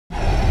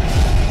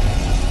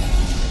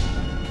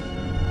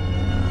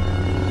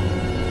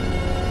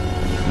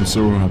I'm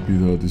so happy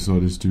that I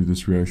decided to do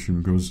this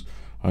reaction because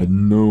I had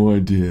no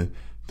idea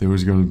there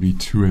was going to be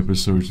 2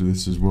 episodes of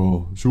this as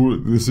well. Sure,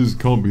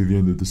 can't be the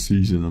end of the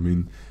season. I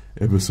mean,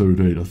 episode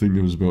 8, I think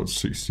there was about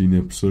 16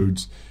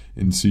 episodes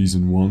in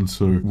season 1,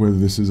 so whether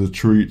this is a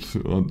treat,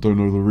 I don't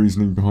know the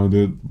reasoning behind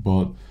it,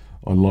 but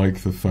I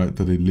like the fact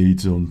that it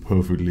leads on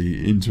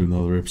perfectly into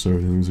another episode,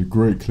 and there was a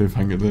great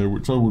cliffhanger there,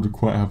 which I would have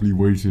quite happily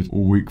waited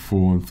all week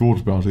for and thought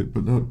about it,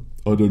 but no,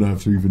 I don't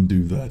have to even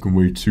do that. I can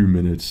wait 2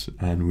 minutes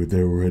and we're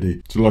there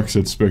already. So like I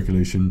said,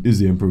 speculation, is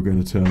the Emperor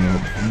going to turn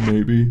up?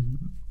 Maybe,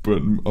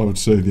 but I would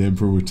say the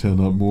Emperor would turn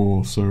up more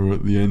or so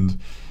at the end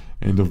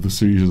of the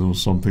season or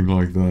something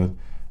like that.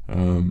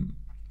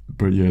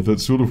 But yeah,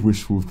 that's sort of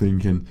wishful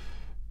thinking,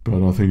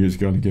 but I think it's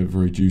going to get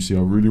very juicy. I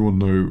really want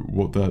to know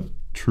what that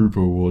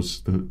trooper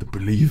was, the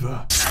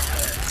believer,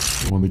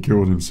 the one that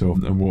killed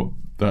himself, and what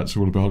that's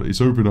all about.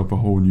 It's opened up a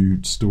whole new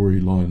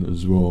storyline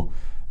as well,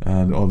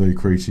 and are they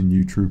creating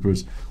new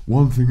troopers?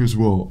 One thing as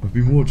well, I've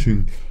been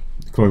watching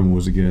Clone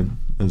Wars again,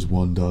 as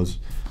one does,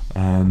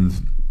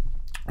 and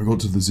I got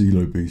to the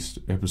Zelo Beast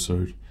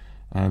episode,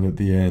 and at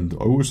the end,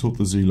 I always thought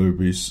the Zelo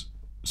Beast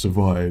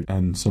survived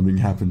and something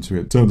happened to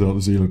it. Turns out the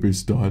Zelo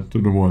Beast died.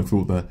 Don't know why I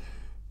thought that,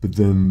 but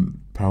then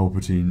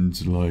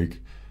Palpatine's like,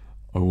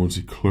 I want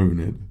to clone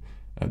it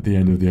at the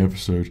end of the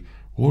episode.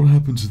 What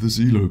happened to the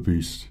Zelo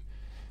Beast?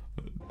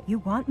 You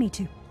want me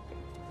to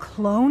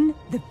clone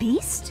the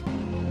beast?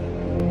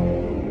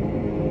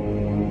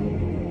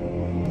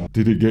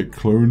 Did it get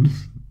cloned?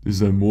 Is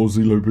there more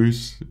Zelo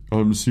Beasts?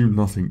 I'm assuming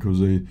nothing because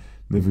they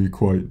never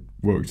quite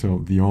worked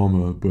out the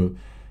armor, but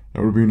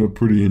that would have been a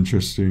pretty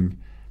interesting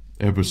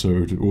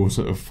episode, or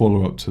sort of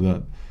follow-up to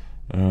that,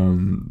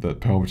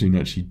 that Palpatine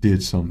actually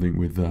did something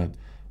with that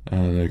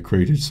and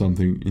created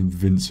something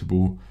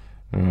invincible,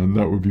 and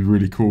that would be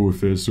really cool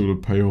if there's sort of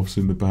payoffs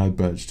in the Bad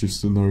Batch,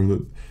 just to know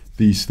that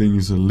these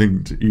things are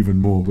linked even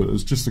more. But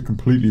it's just a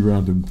completely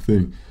random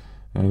thing,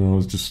 and I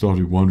was just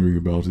started wondering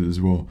about it as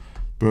well.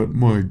 But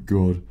my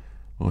god,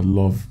 I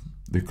love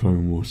the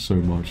Clone Wars so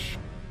much.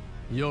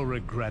 You'll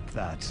regret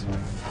that.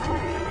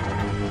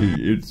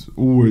 It's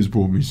always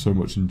brought me so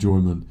much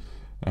enjoyment,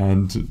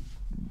 and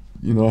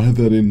you know, I had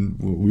that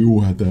well, we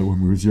all had that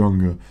when we was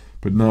younger,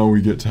 but now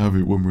we get to have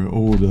it when we're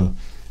older,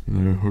 you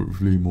know,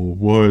 hopefully more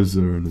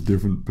wiser and a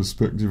different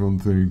perspective on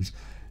things.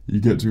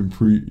 You get to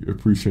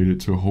appreciate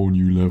it to a whole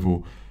new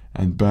level,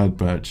 and Bad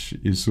Batch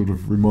is sort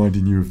of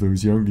reminding you of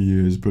those younger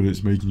years, but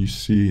it's making you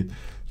see it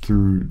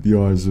through the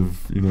eyes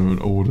of, you know, an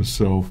older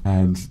self,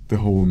 and the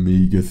whole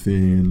Omega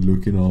thing,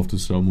 looking after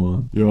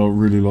someone. Yeah, I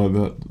really like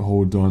that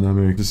whole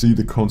dynamic, to see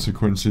the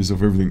consequences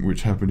of everything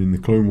which happened in the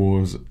Clone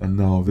Wars, and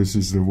now this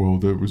is the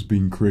world that was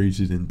being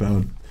created in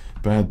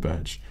Bad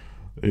Batch.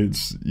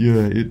 It's,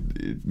 yeah,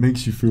 it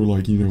makes you feel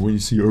like, you know, when you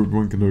see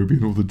Obi-Wan Kenobi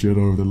and all the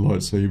Jedi with the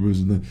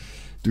lightsabers and they're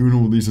doing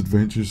all these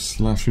adventures,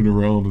 slashing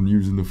around and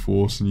using the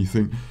Force, and you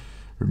think, it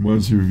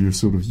reminds you of your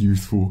sort of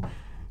youthful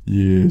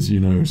years, you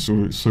know,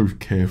 so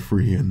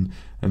carefree, and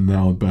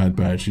now Bad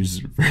Batch is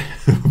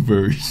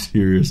very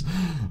serious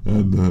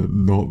and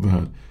not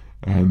that,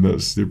 and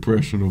that's the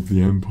oppression of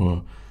the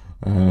Empire.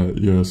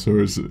 Yeah, so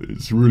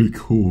it's really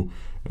cool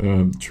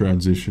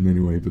transition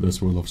anyway, but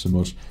that's what I love so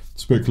much.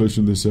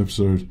 Speculation this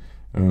episode,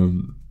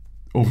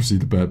 obviously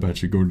the Bad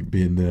Batch are going to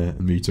be in there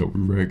and meet up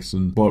with Rex,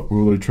 but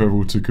will they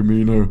travel to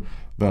Kamino?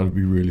 That would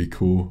be really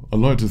cool. I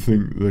like to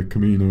think the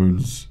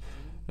Kaminos,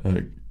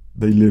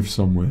 they live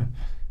somewhere.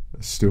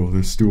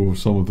 There's still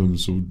some of them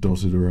sort of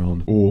dotted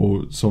around,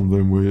 or some of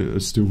them are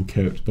still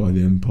kept by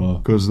the Empire,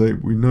 because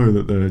we know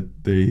that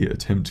they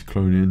attempt to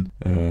clone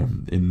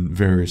in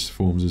various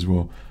forms as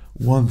well.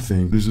 One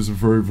thing, this is a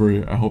very,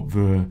 very out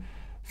there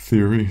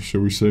theory,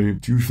 shall we say.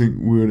 Do you think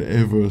we'll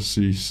ever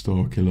see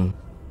Starkiller?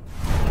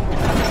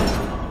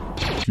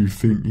 Do you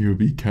think he'll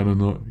be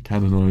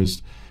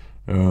canonized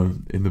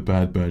in the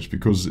Bad Batch?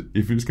 Because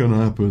if it's going to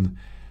happen,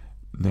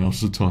 now's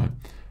the time,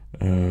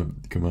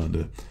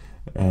 Commander.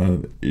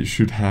 It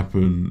should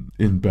happen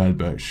in Bad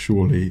Batch,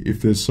 surely,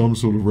 if there's some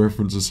sort of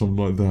reference or something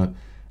like that.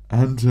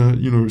 And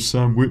you know,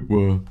 Sam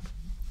Witwer,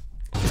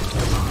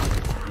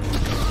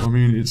 I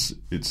mean,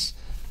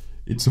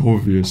 it's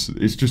obvious.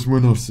 It's just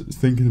when I was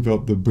thinking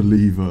about the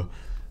Believer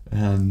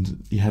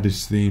and he had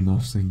his theme, I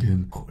was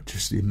thinking, God,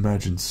 just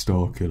imagine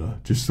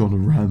Starkiller just on a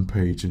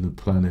rampage in the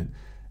planet,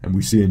 and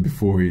we see him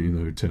before he, you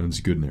know, turns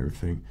good and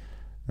everything.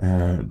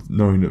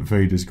 Knowing that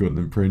Vader's got an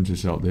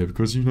apprentice out there,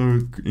 because, you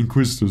know,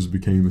 Inquisitors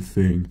became a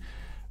thing,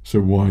 so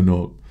why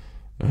not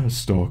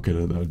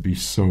Starkiller? That would be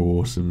so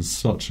awesome.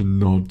 Such a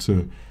nod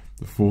to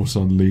the Force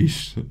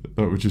Unleashed.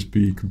 That would just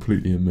be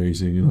completely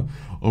amazing, you know.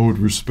 I would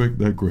respect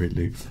that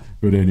greatly.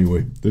 But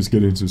anyway, let's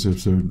get into this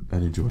episode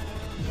and enjoy.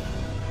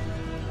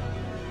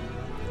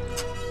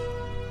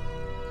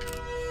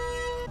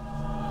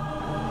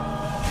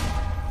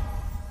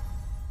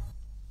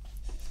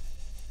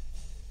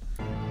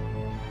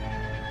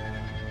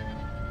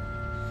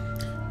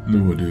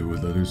 No idea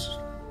what that is.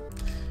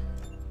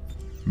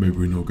 Maybe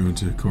we're not going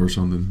to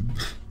Coruscant then.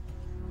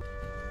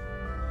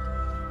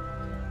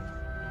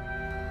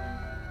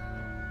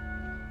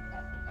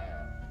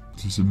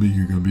 Is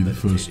Amiga gonna be the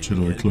first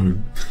Jedi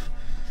clone?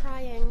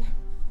 Trying.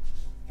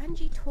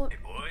 Angie taught. Hey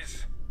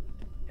boys,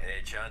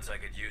 any chance I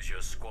could use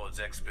your squad's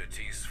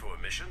expertise for a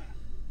mission?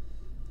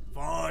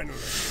 Finally.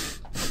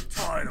 I'm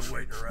tired of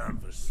waiting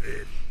around for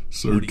Sid.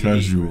 So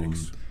casual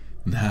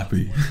and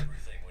happy.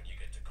 Everything when you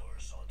get to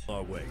Coruscant.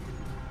 Oh, wait.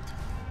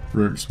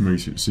 Rex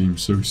makes it seem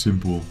so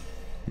simple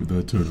with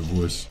that tone of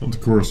voice. On to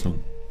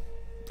Coruscant.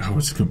 I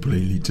was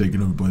completely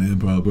taken over by the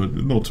Empire, but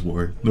not to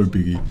worry, no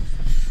biggie.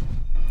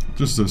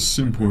 Just a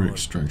simple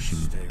extraction,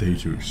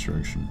 data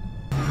extraction.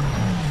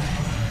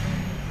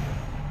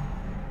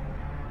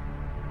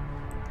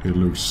 It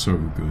looks so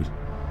good.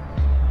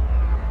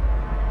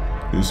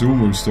 It's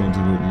almost starting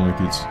to look like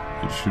it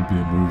should be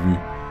a movie.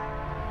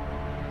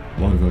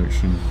 Live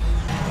action.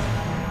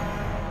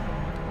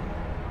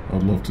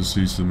 I'd love to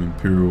see some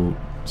Imperial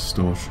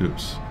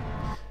starships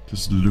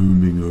just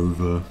looming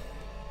over,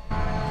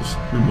 just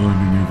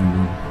reminding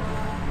everyone.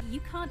 You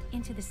can't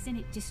enter the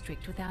Senate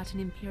district without an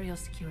Imperial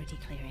security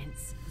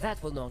clearance.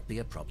 That will not be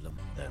a problem.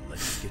 Then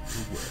let's get to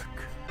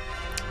work.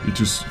 You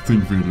just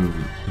think of it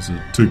as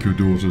a take your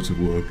daughter to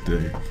work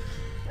day,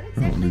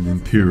 not an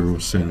Imperial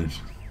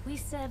Senate. We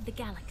serve the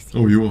galaxy.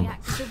 Oh, you are? We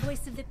act as the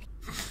voice of the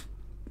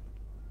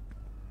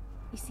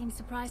You seem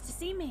surprised to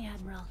see me,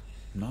 Admiral.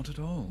 Not at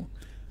all.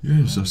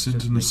 Yes, I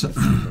sent an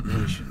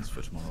preparations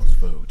for tomorrow's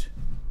vote.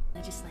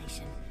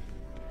 Legislation,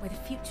 where the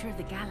future of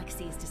the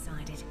galaxy is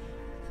decided.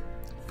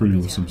 Pretty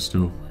awesome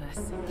still.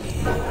 Worse.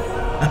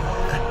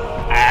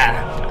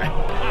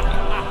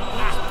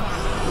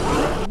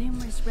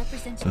 Numerous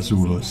representatives. That's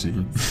all I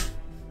see.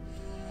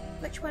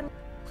 Which one?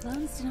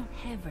 Clones do not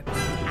have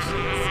representation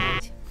in the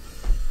Senate.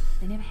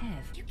 They never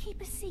have. You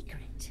keep a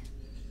secret.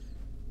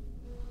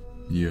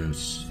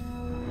 Yes.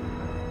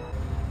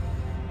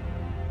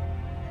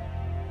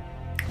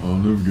 I'll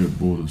never get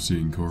bored of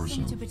seeing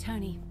Coruscant. Senator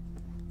Bertoni,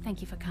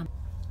 thank you for coming.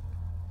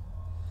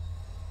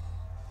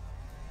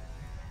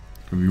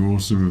 It'd be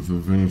awesome if the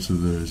Venator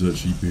there is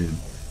actually being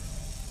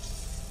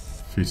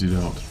fitted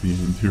out to be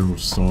an Imperial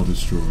Star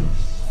Destroyer.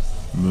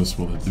 And that's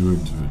what they're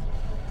doing to it.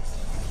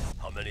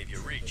 How many have you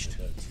reached?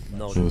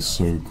 That's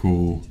so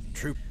cool.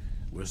 Troop,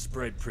 we're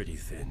spread pretty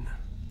thin.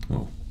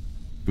 Oh.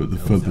 But the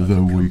fact that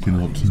they're waking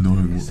up to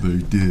knowing what they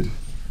did,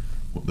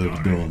 what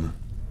they've done.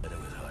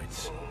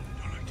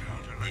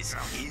 This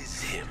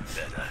is him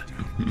better.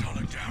 Don't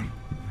look down.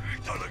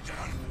 Don't look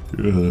down.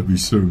 Yeah, that'd be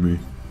so me.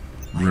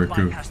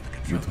 Wrecker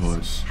with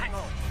Heights. Hang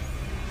on.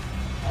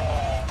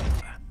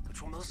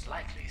 Which will most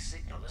likely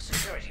signal a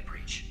security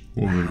breach.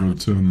 Well, they're gonna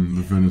turn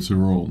the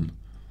Venator on,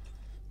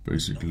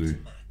 basically.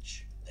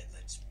 Much. Then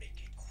let's make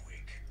it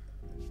quick.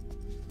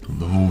 And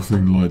the whole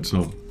thing lights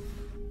up.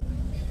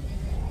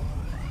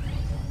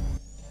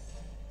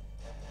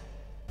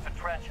 To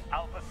trench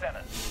Alpha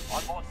 7.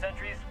 Onboard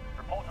sentries,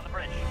 report to the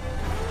bridge.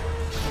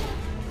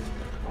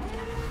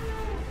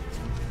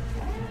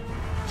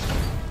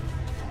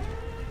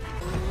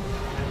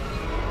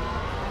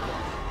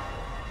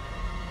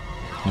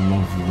 I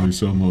love that they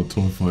sound like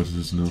TIE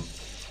fighters now.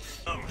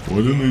 Why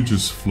don't they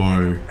just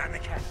fly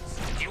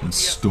and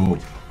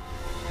stop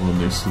right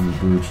next to the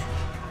bridge?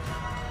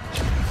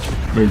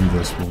 Maybe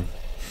that's why.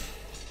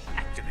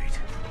 Activate.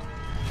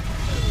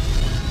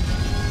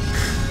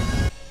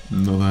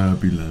 Another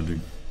happy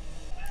landing.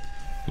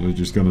 They're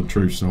just gonna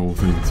trace the whole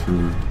thing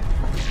through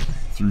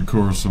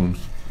Coruscant.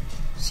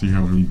 See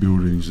how many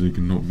buildings they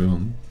can knock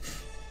down.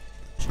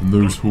 And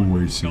those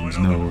hallway scenes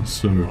now are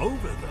so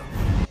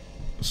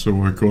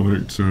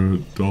iconic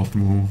to Darth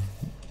Maul.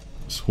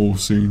 This whole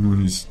scene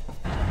when he's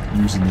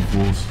using the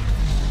Force.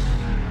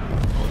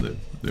 Oh,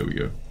 there we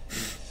go.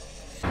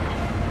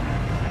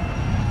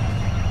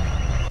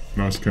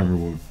 Nice camera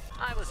work.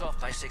 I was off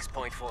by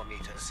 6.4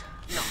 meters.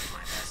 Not my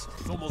best.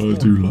 I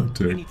do like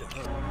that.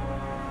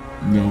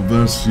 Now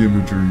that's the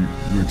imagery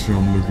which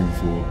I'm looking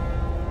for.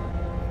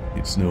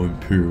 It's now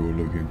Imperial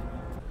looking.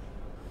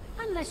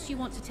 Unless you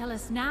want to tell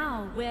us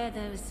now where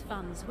those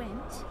funds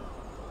went.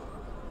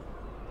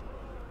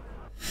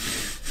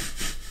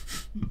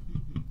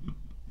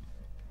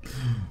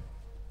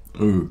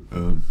 Oh,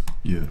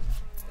 yeah.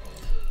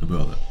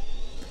 About that.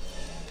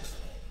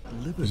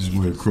 This is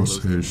where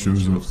Crosshair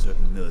shows up.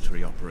 Certain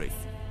military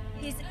operations.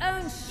 His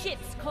own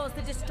ships caused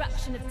the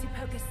destruction of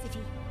Tupoka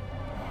City.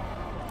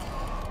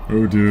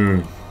 Oh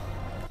dear.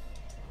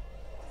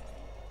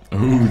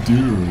 Oh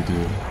dear, oh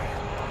dear.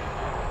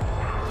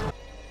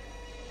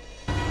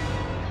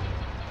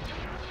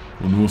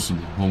 An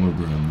awesome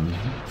hologram there.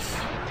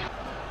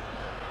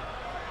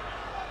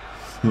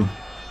 Huh.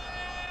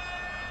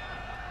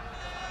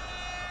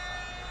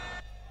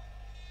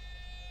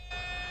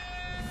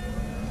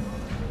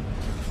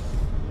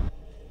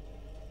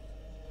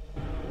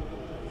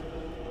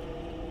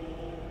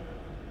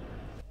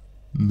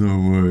 No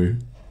way.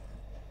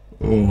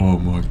 Oh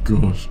my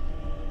gosh.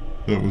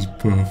 That was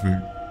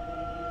perfect.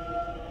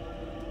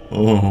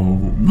 Oh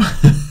man.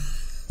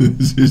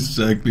 This is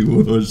exactly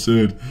what I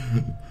said.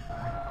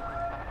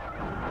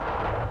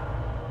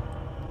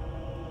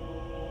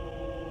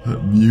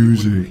 That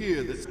music. It would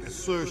appear that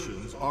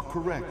assertions are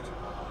correct.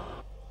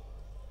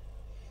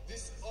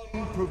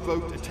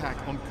 unprovoked attack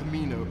on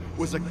Camino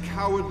was a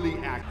cowardly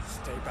act.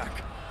 Stay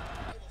back.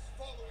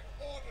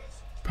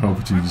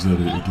 Palpatine said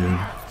it again.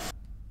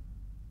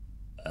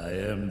 I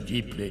am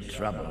deeply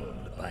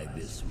troubled by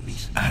this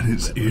recent And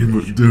it's Ian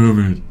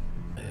McDermott.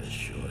 I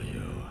assure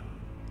you,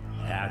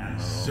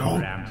 Admiral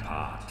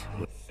Rampart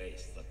will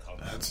face the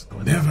That's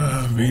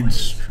never been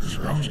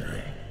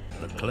stronger.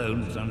 The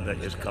clones under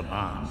his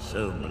command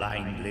so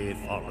blindly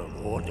followed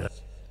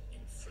orders,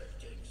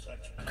 inflicting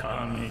such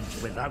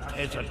carnage without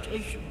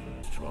hesitation.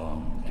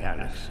 Strong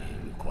galaxy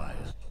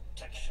requires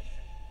protection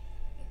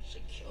and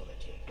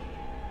security.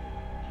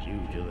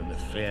 Due to the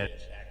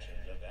nefarious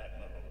actions of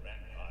Admiral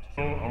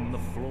Rampart on the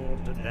floor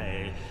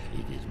today,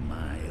 it is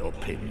my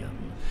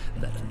opinion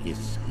that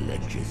this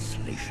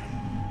legislation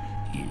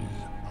is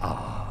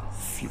our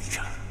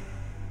future.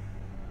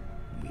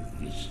 With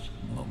this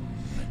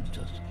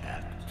momentous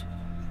act,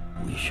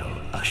 we shall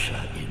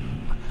usher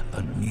in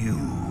a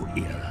new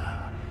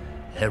era,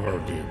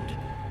 heralded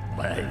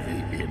by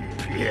the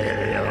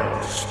Imperial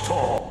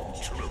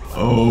Stormtrooper.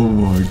 Oh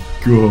my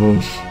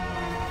gosh.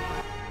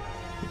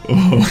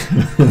 Oh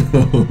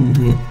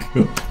my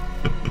god.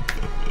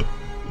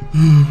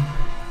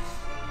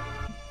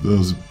 That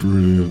was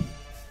brilliant.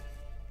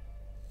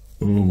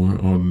 Oh my,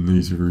 I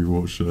need to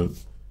rewatch that.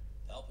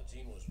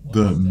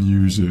 That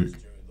music.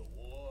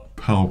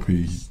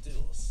 Palpy.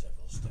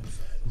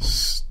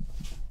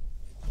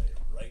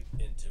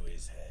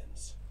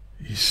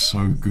 He's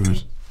so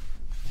good.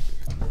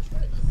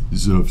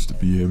 Deserves to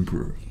be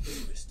Emperor.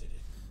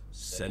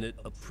 Senate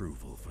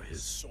approval for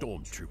his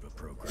stormtrooper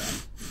program.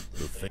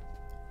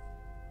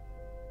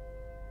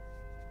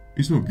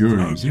 He's not going,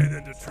 Don't is he? get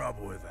into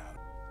trouble with that.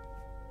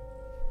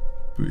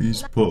 But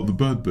he's part of the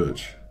Bad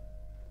Batch.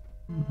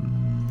 I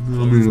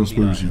mean, I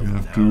suppose you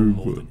have to,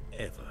 but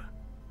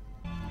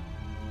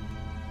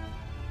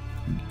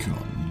you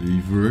can't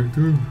leave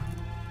Echo.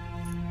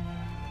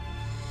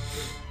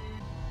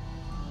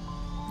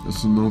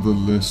 That's another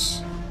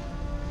less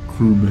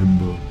crew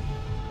member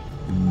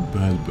in the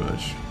Bad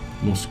Batch.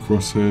 Lost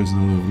Crosshairs,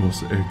 now they've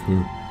lost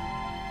Echo.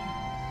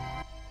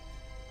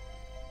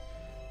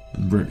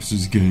 And Rex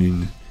has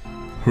gained,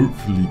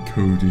 hopefully,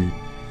 Cody.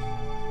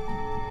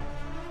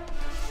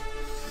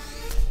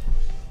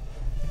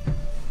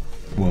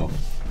 Well,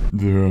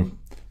 yeah,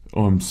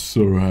 I'm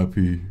so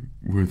happy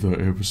with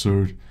that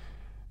episode.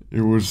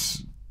 It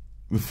was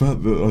the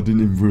fact that I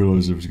didn't even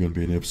realise there was going to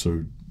be an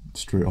episode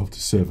straight after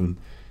 7.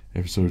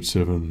 Episode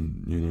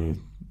 7, you know,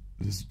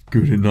 is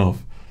good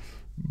enough.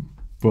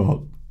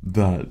 But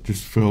that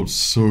just felt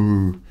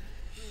so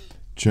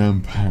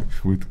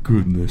jam-packed with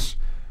goodness.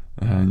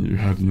 And you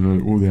had, you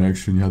know, all the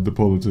action, you had the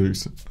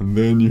politics, and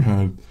then you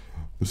had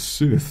the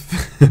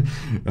Sith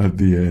at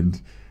the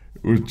end.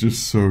 It was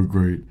just so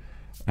great.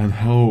 And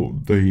how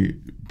they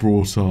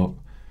brought up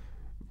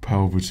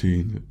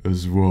Palpatine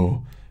as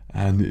well,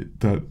 and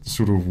that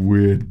sort of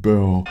weird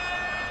bell,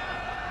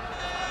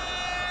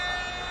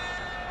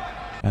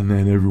 and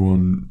then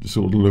everyone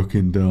sort of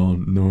looking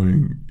down,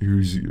 knowing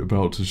who's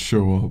about to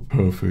show up.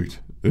 Perfect.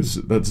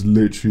 That's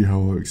literally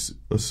how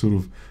I sort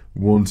of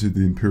wanted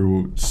the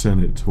Imperial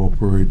Senate to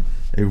operate.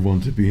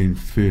 Everyone to be in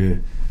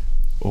fear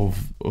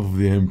of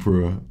the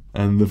Emperor,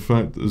 and the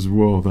fact as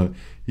well that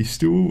he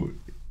still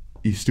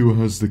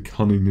has the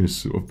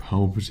cunningness of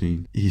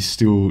Palpatine. He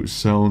still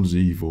sounds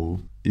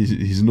evil.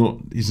 He's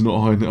not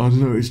hiding. I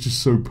don't know. It's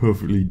just so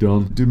perfectly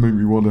done. It did make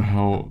me wonder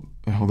how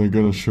they're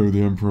going to show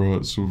the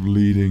Emperor sort of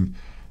leading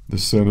the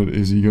Senate.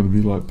 Is he going to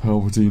be like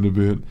Palpatine a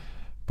bit?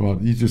 But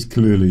he's just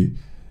clearly,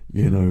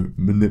 you know,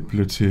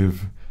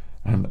 manipulative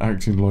and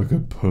acting like a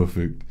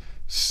perfect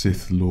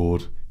Sith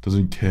Lord.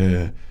 Doesn't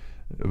care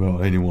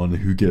about anyone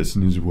who gets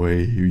in his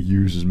way. Who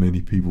uses as many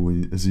people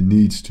as he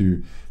needs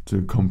to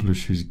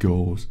accomplish his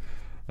goals.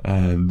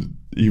 And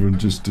even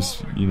just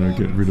you know,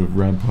 get rid of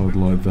Rampart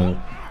like that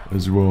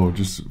as well,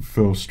 just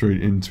fell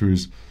straight into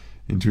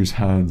his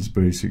hands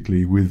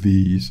basically with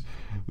ease.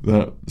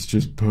 That's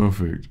just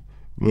perfect.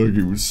 Like,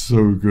 it was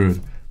so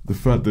good. The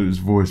fact that it's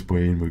voiced by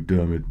Ian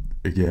McDermott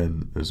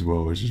again as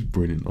well is just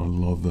brilliant. I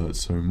love that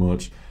so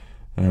much.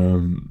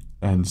 And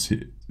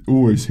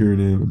always hearing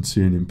him and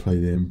seeing him play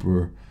the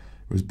Emperor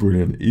was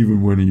brilliant.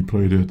 Even when he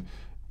played it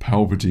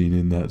Palpatine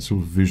in that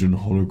sort of vision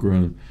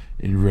hologram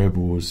in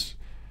Rebels,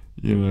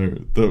 you know,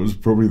 that was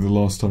probably the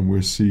last time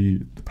we'll see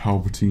the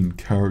Palpatine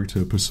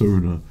character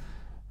persona.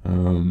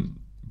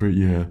 But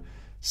yeah,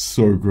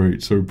 so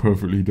great, so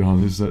perfectly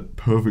done. It's that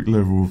perfect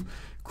level of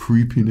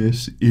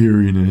creepiness,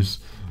 eeriness,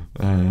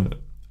 and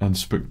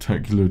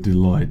spectacular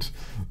delight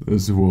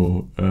as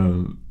well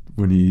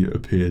when he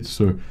appeared.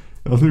 So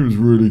I think it was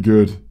really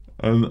good.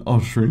 And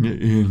ushering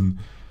it in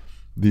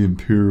the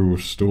Imperial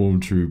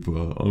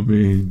Stormtrooper, I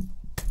mean,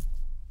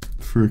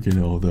 freaking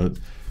hell,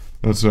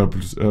 that's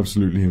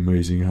absolutely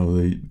amazing how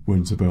they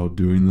went about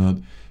doing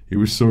that. It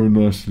was so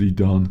nicely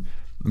done.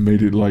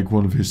 Made it like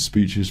one of his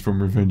speeches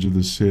from Revenge of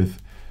the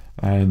Sith,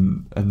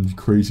 and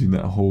creating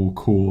that whole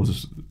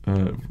cause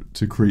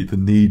to create the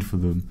need for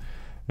them.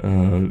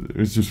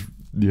 It's just,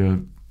 yeah,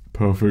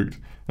 perfect.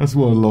 That's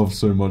what I love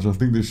so much. I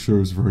think this show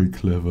is very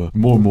clever. The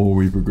more and more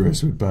we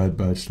progress with Bad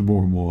Batch, the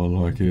more and more I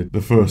like it.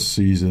 The first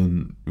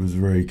season was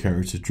very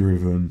character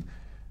driven,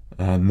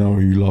 and now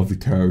you love the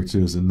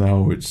characters, and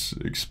now it's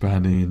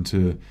expanding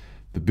into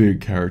the big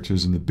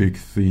characters and the big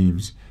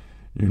themes.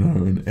 You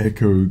know, and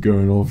Echo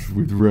going off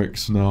with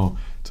Rex now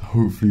to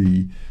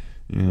hopefully,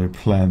 you know,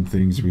 plan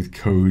things with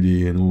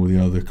Cody and all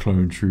the other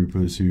clone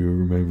troopers who are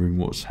remembering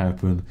what's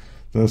happened.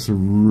 That's a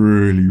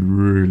really,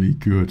 really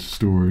good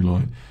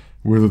storyline.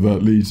 Whether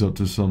that leads up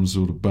to some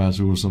sort of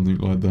battle or something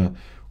like that.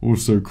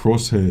 Also,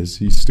 Crosshairs,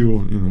 he's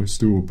still, you know,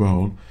 still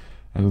about.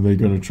 And are they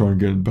going to try and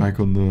get him back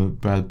on the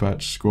Bad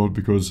Batch squad?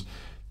 Because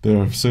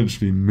they're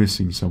essentially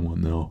missing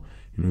someone now.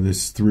 You know,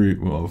 there's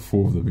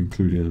 4 of them,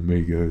 including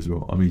Omega as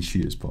well. I mean, she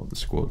is part of the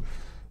squad.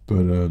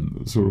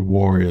 But sort of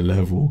warrior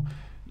level,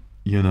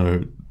 you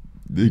know,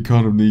 they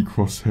kind of need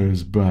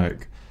Crosshairs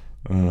back.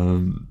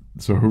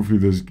 So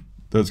hopefully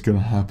that's going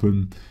to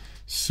happen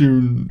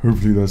soon.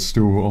 Hopefully that's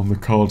still on the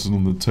cards and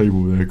on the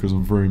table there, because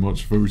I'm very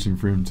much voting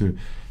for him to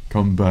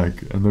come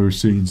back. And those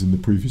scenes in the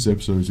previous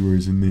episodes where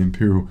he's in the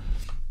Imperial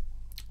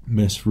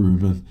mess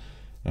room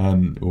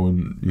or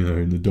you know,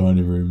 in the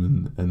dining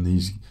room and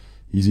he's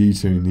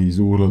eating, he's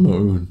all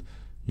alone,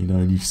 you know,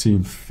 and you see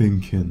him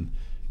thinking,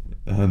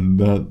 and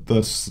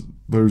those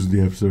are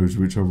the episodes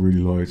which I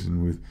really liked,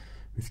 and with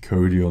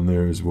Cody on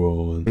there as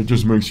well. And it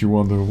just makes you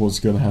wonder what's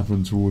going to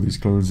happen to all these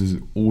clones. Is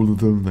it all of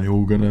them? They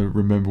all going to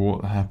remember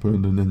what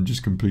happened and then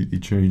just completely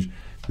change?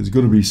 There's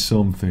got to be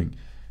something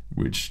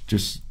which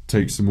just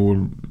takes them all,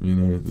 you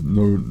know,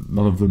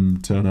 none of them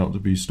turn out to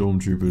be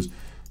stormtroopers.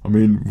 I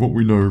mean, what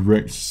we know,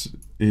 Rex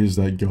is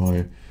that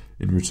guy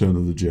in Return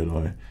of the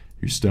Jedi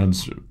who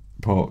stands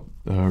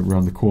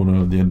around the corner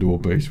on the Endor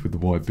base with the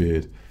white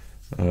beard.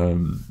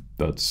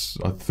 That's,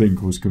 I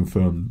think, was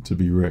confirmed to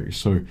be Rex.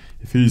 So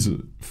if he's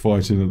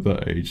fighting at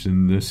that age,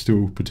 then there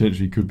still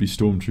potentially could be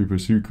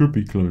stormtroopers who could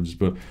be clones,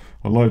 but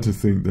I like to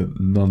think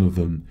that none of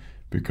them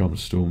become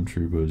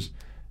stormtroopers.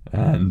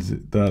 And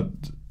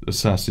that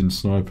assassin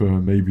sniper,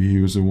 maybe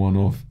he was a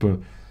one-off, but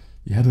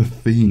he had a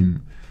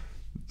theme.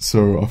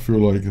 So I feel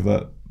like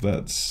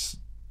that's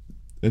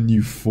a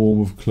new form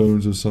of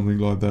clones or something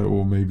like that,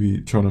 or maybe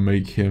trying to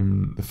make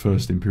him the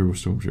first Imperial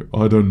Stormtrooper.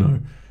 I don't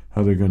know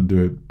how they're going to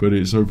do it, but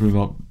it's opening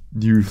up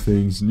new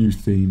things, new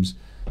themes.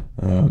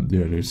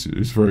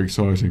 It's very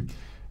exciting,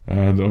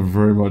 and I'm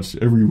very much,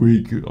 every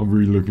week I'm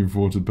really looking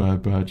forward to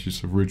Bad Batch.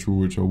 It's a ritual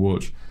which I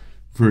watch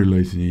very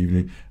late in the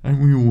evening,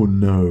 and we all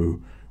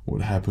know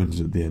what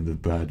happens at the end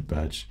of Bad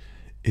Batch.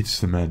 It's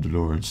The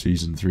Mandalorian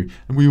Season 3,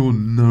 and we all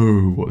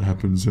know what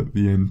happens at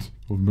the end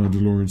of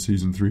Mandalorian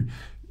Season 3.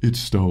 It's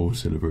Star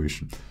Wars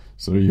Celebration.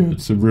 So yeah,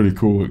 it's a really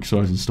cool,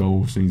 exciting Star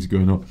Wars things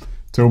going on.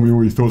 Tell me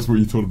all your thoughts, what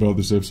you thought about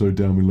this episode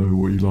down below,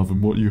 what you love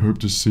and what you hope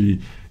to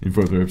see in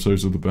further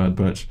episodes of The Bad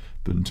Batch.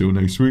 But until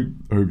next week,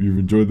 I hope you've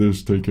enjoyed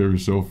this. Take care of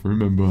yourself.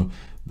 Remember,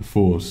 the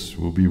Force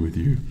will be with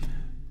you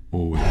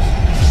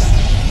always.